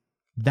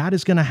 That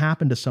is going to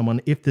happen to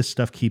someone if this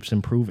stuff keeps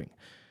improving.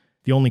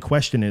 The only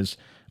question is,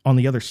 on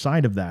the other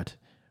side of that,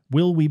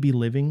 will we be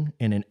living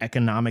in an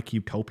economic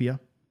utopia?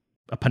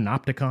 A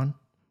panopticon?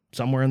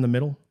 Somewhere in the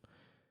middle?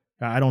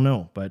 I don't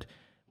know, but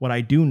what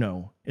I do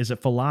know is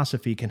that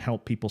philosophy can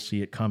help people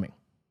see it coming.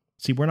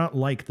 See, we're not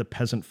like the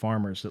peasant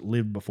farmers that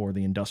lived before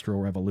the Industrial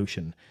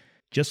Revolution.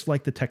 Just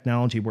like the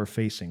technology we're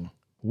facing,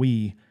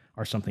 we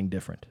are something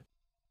different.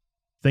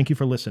 Thank you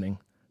for listening.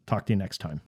 Talk to you next time.